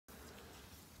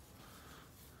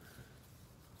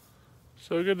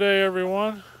So good day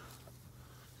everyone.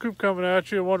 Coop coming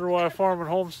at you. Wonder Why Farm and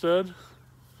Homestead.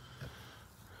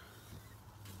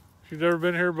 If you've never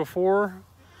been here before,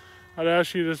 I'd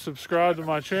ask you to subscribe to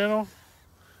my channel,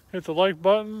 hit the like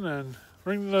button, and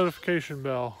ring the notification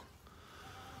bell.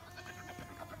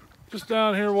 Just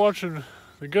down here watching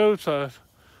the goats. I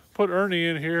put Ernie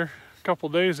in here a couple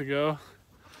days ago.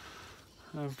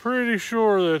 I'm pretty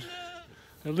sure that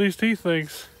at least he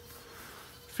thinks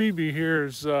Phoebe here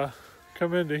has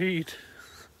come into heat,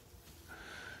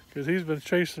 because he's been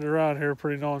chasing around here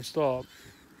pretty non-stop.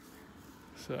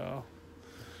 So,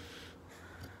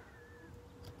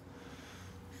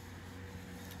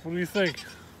 what do you think?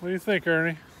 What do you think,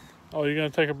 Ernie? Oh, you gonna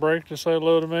take a break to say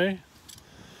hello to me?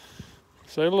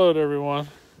 Say hello to everyone.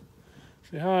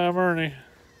 Say hi, I'm Ernie.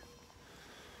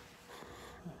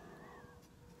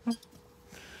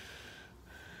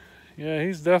 Yeah,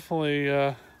 he's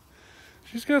definitely,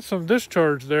 she's got some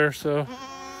discharge there, so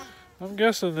I'm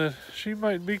guessing that she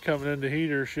might be coming into heat,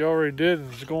 or she already did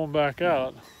and is going back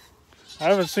out. I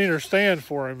haven't seen her stand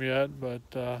for him yet,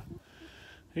 but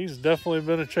he's definitely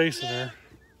been chasing her.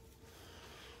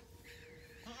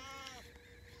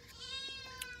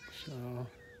 So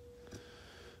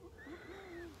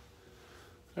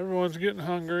everyone's getting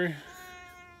hungry.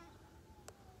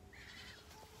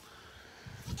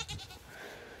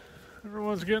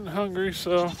 Everyone's getting hungry,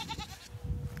 so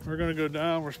we're gonna go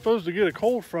down. We're supposed to get a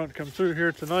cold front come through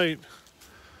here tonight.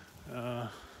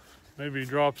 Maybe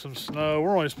drop some snow.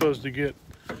 We're only supposed to get,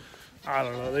 I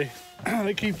don't know,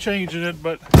 they keep changing it,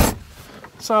 but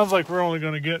it sounds like we're only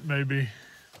gonna get maybe,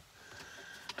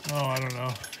 oh, I don't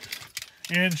know,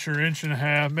 inch or inch and a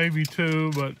half, maybe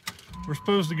two, but we're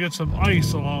supposed to get some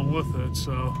ice along with it,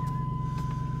 so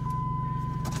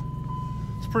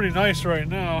it's pretty nice right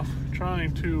now.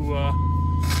 Trying to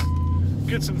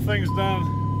get some things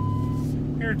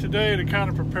done here today to kind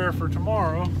of prepare for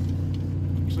tomorrow,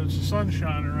 since the sun's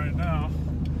shining right now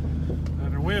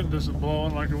and the wind isn't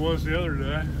blowing like it was the other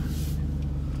day.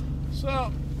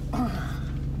 So I'm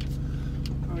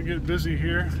gonna get busy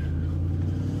here.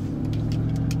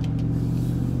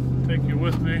 Take you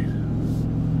with me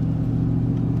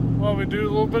while we do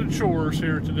a little bit of chores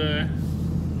here today.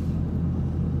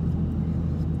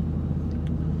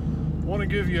 I want to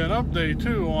give you an update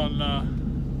too on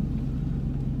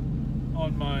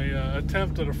my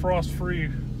attempt at a frost-free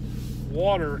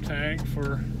water tank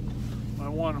for my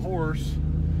one horse.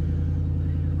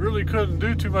 Really couldn't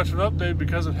do too much of an update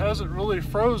because it hasn't really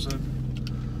frozen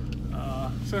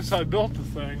since I built the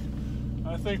thing.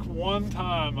 I think one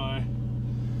time my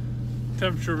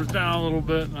temperature was down a little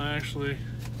bit and I actually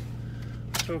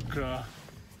took a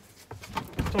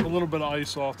little bit of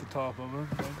ice off the top of it.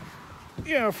 But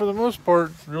yeah, for the most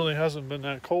part, it really hasn't been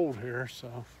that cold here,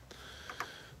 so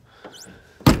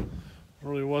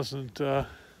really wasn't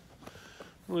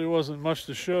much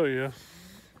to show you.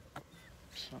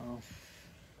 So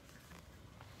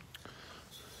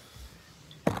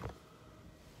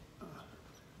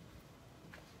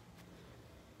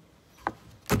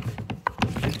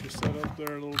get you set up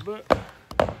there a little bit.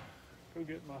 Go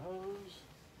get my hose.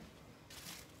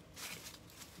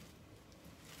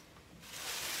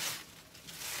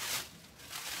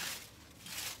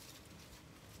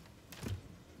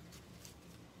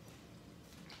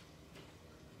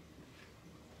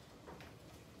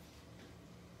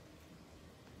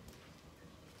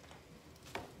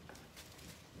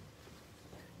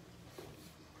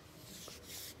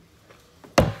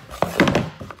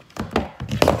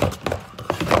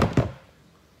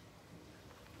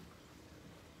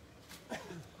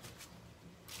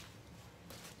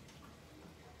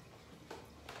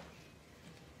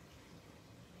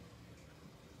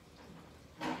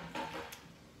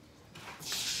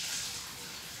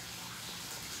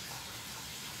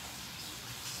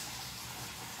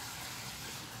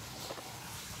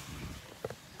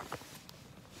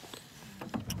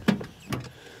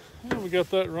 We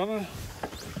got that running.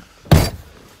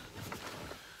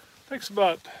 Takes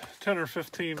about 10 or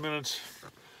 15 minutes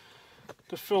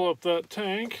to fill up that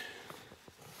tank.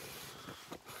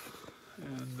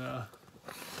 And then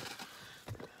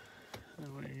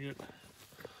we can get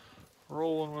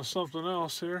rolling with something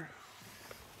else here.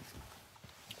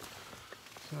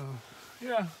 So,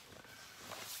 yeah.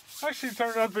 Actually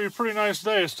turned out to be a pretty nice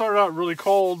day. It started out really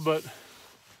cold, but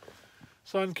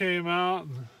sun came out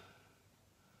and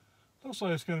looks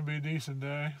like it's going to be a decent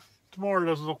day. Tomorrow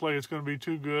doesn't look like it's going to be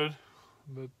too good,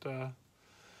 but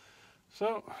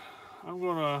so I'm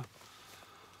going to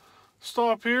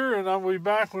stop here and I'll be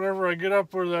back whenever I get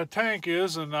up where that tank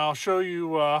is, and I'll show you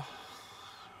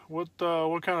what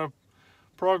kind of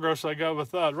progress I got with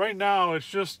that. Right now it's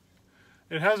just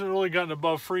it hasn't really gotten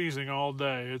above freezing all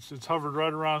day. It's hovered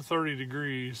right around 30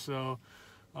 degrees. So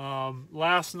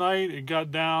last night it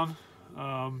got down.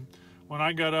 When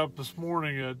I got up this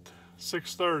morning at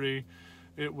 6:30,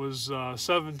 it was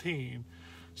 17.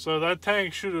 So that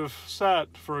tank should have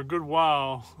sat for a good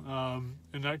while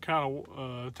in that kind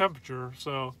of temperature.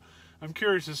 So I'm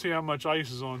curious to see how much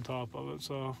ice is on top of it.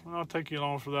 So I'll take you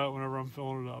along for that whenever I'm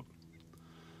filling it up.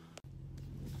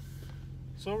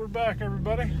 So we're back,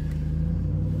 everybody.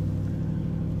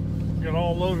 Got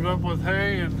all loaded up with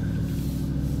hay and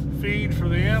feed for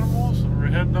the animals. We're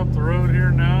heading up the road here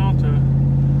now to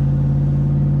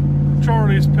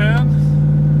Charlie's pen,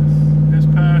 his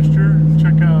pasture.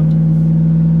 Check out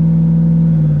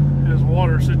his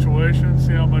water situation,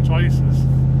 see how much ice is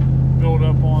built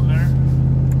up on there.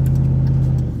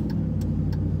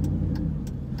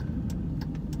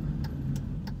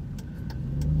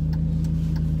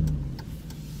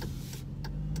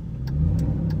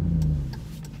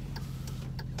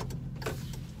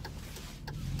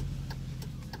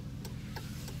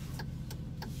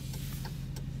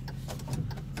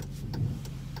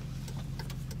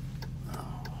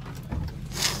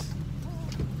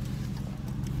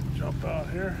 Jump out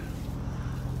here.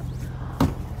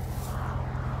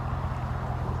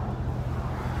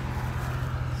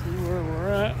 See where we're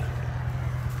at.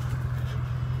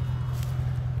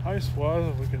 Ice-wise,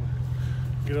 if we can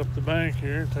get up the bank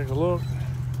here and take a look.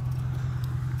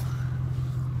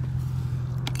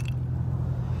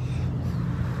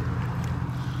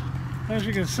 As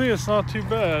you can see, it's not too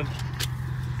bad.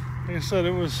 Like I said,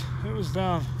 it was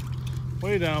down,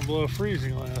 way down below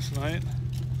freezing last night.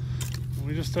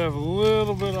 We just have a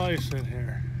little bit of ice in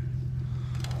here.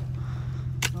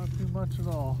 Not too much at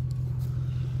all.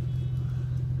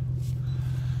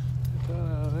 Get that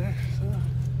out of there. So.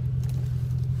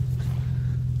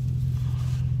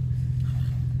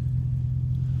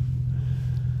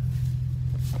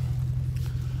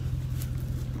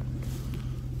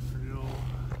 Pretty old.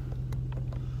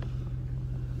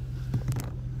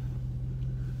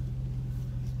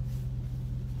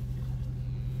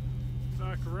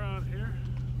 Back around here,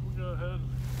 we'll go ahead and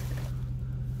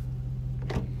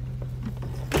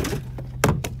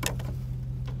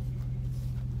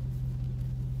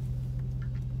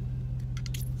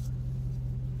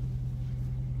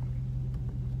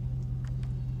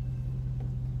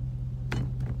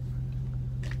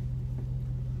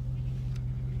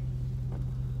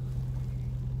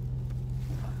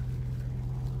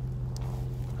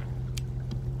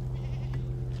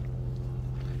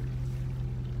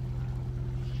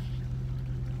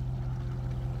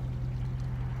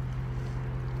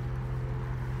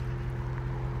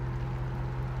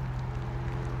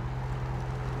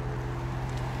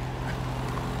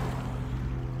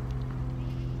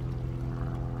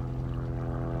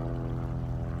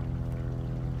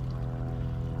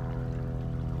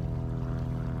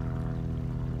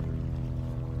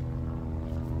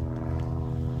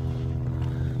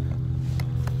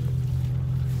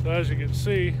so as you can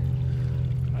see,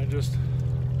 I just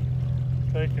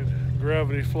take and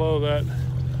gravity flow that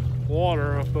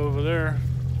water up over there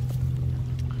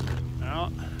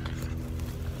out.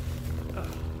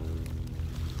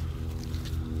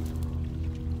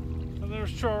 And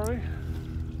there's Charlie.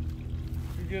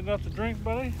 You getting enough to drink,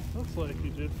 buddy? Looks like you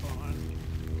did fine.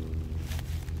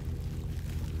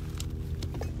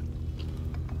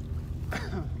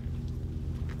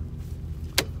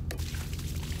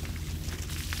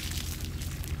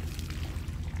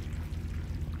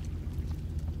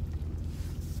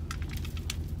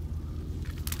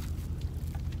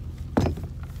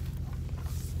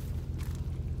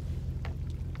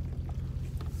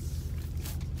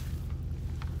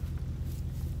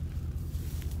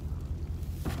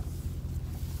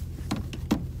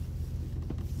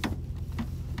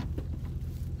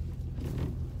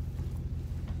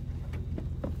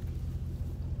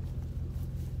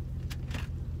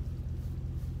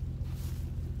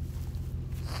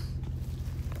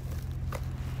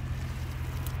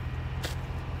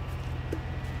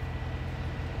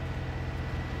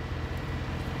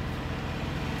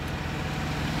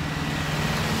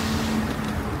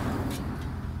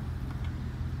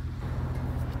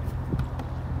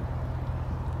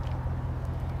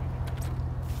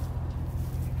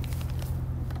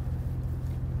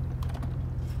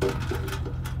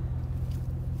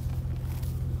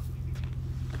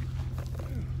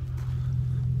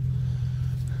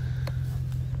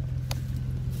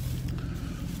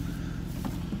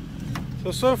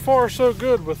 So far so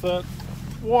good with that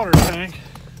water tank.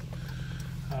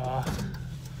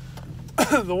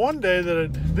 The one day that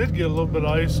it did get a little bit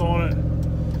of ice on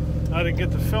it, I didn't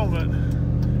get to film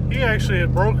it. he actually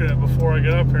had broken it before I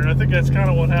got up here, and I think that's kind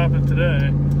of what happened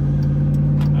today.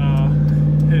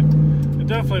 It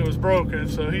definitely was broken,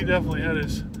 so he definitely had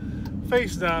his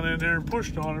face down in there and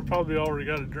pushed on it, probably already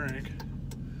got a drink.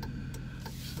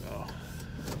 So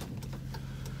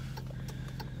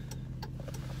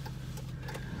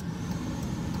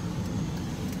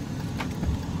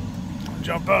I'll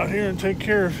jump out here and take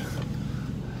care of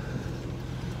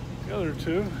the other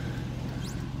two.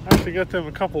 I actually got them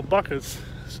a couple buckets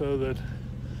so that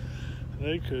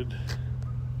they could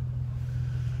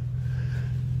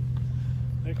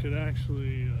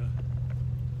actually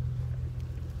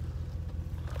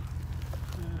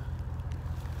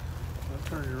I'll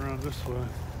turn you around this way.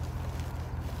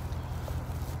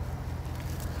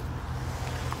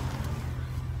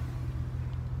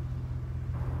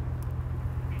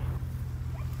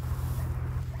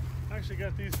 I actually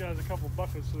got these guys a couple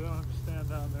buckets so they don't have to stand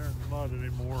down there in the mud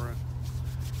anymore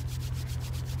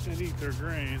and eat their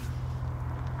grain.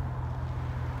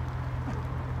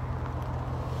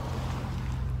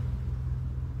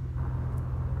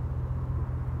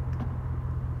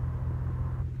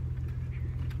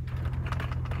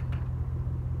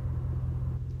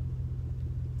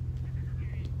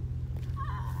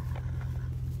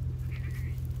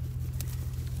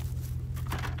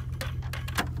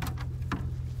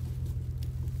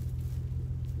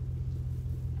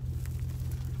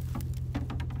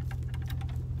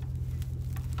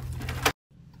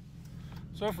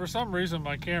 So for some reason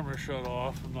my camera shut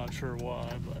off. I'm not sure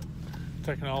why, but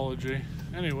technology.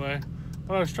 Anyway,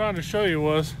 what I was trying to show you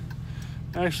was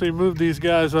I actually moved these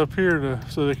guys up here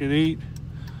so they could eat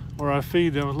where I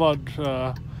feed them. It's a lot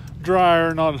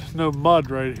drier, no mud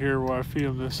right here where I feed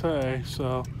them this hay.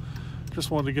 So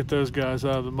just wanted to get those guys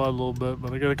out of the mud a little bit,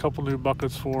 but I got a couple new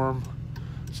buckets for them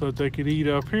so that they could eat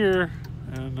up here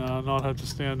and not have to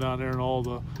stand down there in all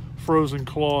the frozen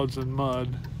clods and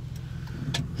mud.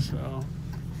 So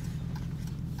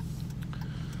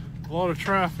a lot of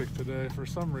traffic today for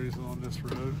some reason on this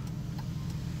road.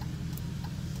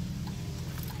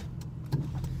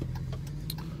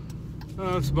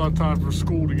 It's about time for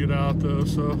school to get out though,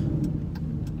 so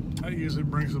that usually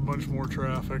brings a bunch more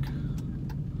traffic.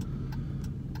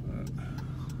 But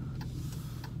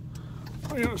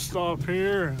I'm gonna stop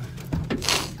here and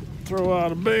throw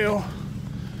out a bale.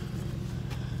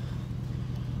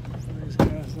 These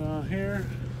guys down here.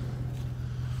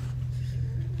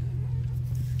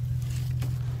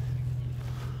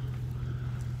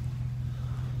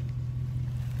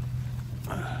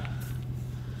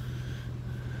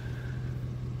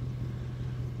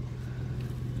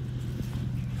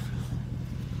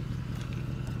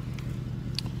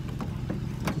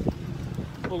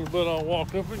 A little bit, I'll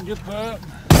walk up and get that.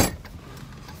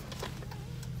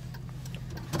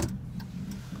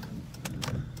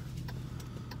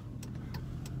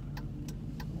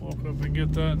 Walk up and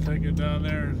get that and take it down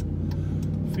there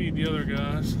and feed the other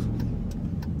guys.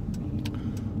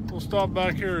 We'll stop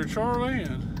back here at Charlie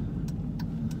and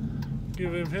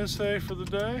give him his hay for the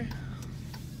day.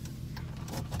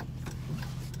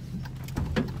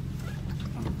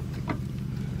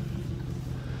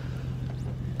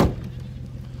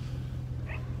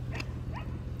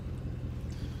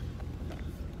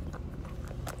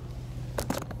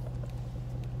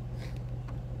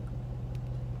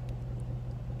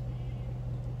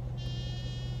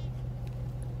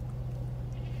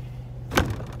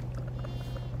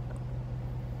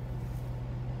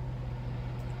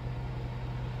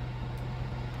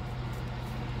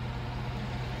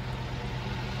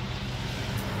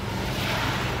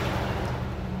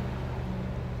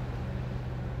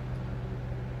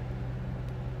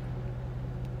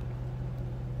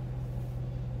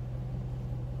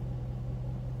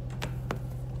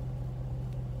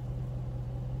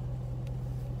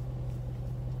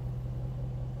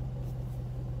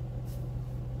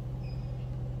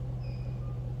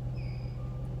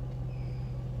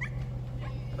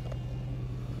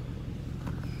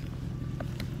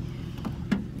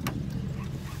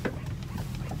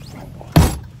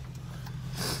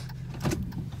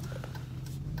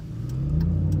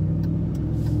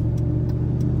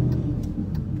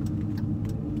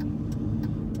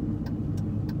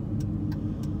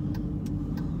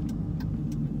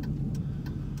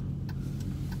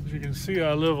 As you can see,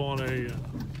 I live on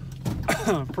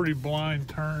a pretty blind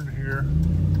turn here.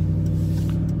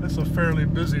 It's a fairly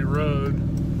busy road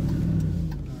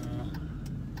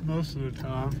most of the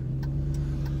time.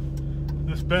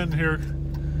 This bend here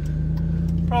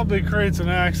probably creates an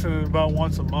accident about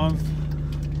once a month.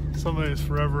 Somebody's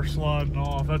forever sliding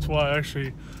off. That's why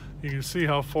actually you can see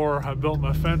how far I built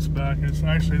my fence back. It's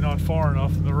actually not far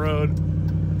enough in the road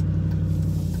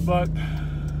But,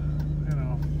 you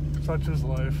know, such is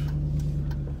life.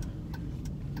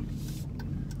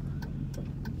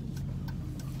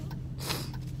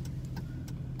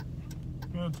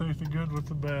 Gotta take the good with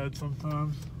the bad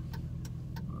sometimes.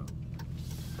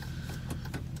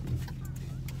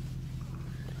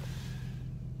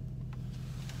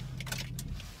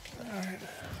 Alright,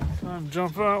 time to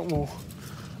jump out. We'll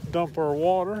dump our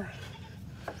water.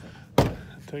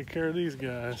 Take care of these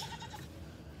guys.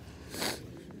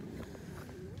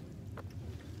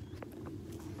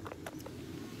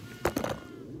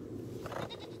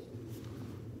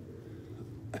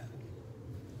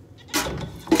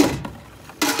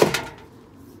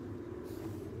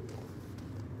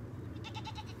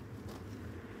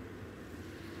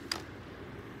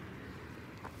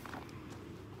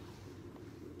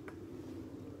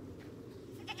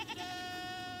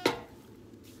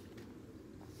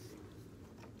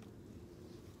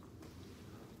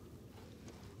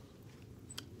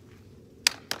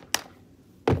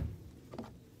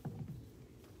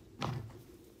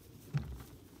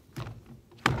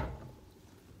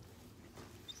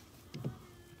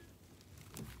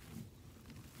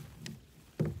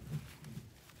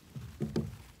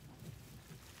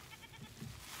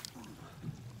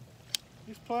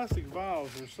 These plastic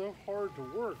valves are so hard to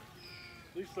work.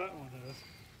 At least that one is.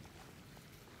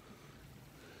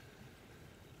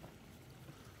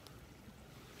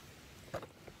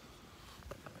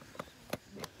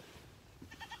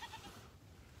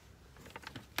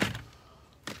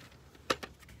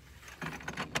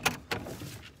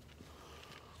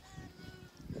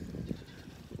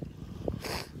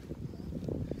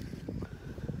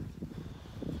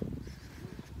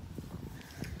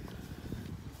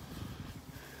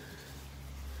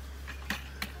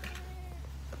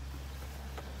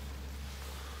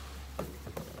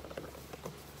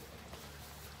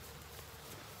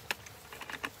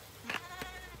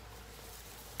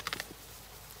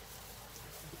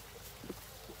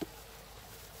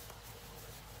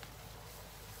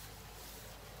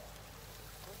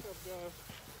 Guys,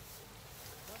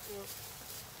 that's it.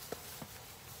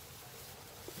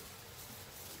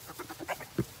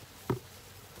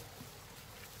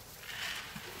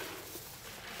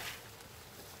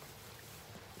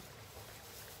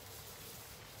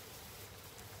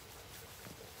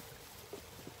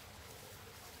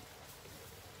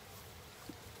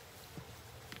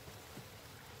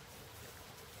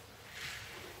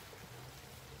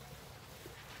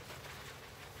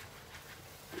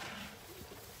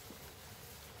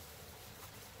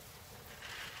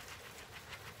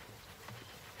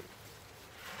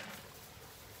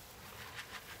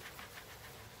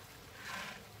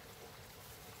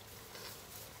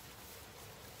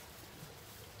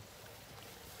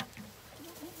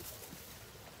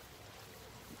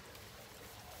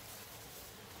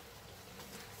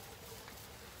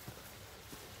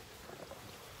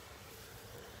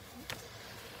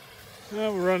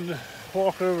 Now we're running to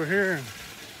walk over here and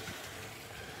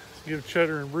give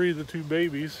Cheddar and Bree, the two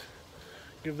babies,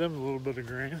 give them a little bit of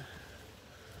grain.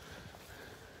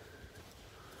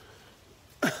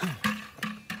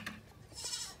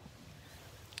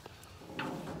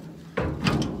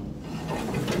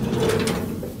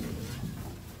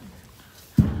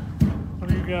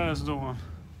 What are you guys doing?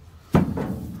 Huh?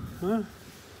 What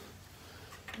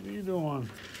are you doing?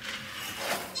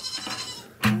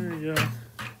 There you go.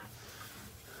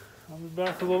 I'll be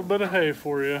back for a little bit of hay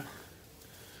for you.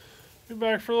 Be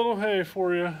back for a little hay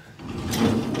for you.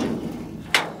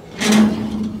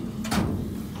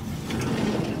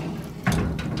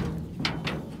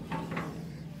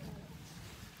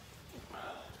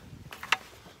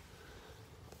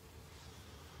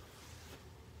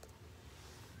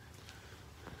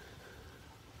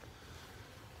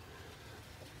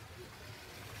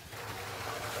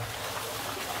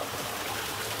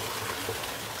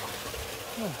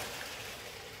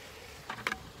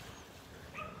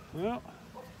 Well,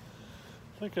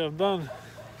 I think I've done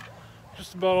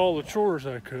just about all the chores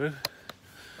I could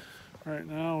right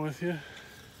now with you.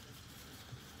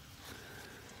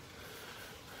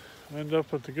 End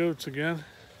up with the goats again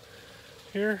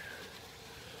here.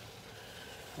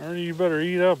 Ernie, you better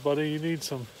eat up, buddy. You need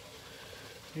some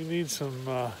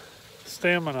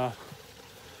stamina.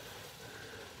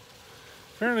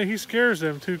 Apparently he scares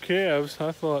them two calves.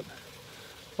 I thought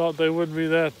they wouldn't be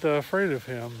that afraid of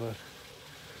him, but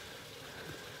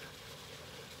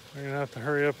they're gonna have to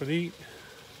hurry up and eat.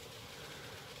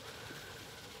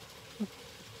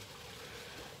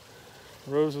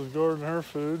 Rose is guarding her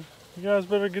food. You guys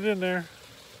better get in there.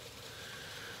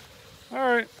 All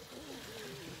right.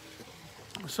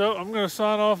 So I'm gonna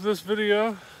sign off this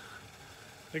video.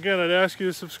 Again, I'd ask you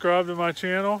to subscribe to my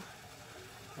channel.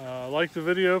 Like the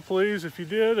video, please, if you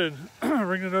did, and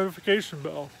ring the notification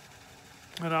bell.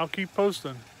 And I'll keep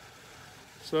posting.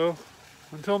 So,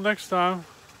 until next time,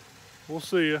 we'll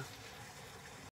see you.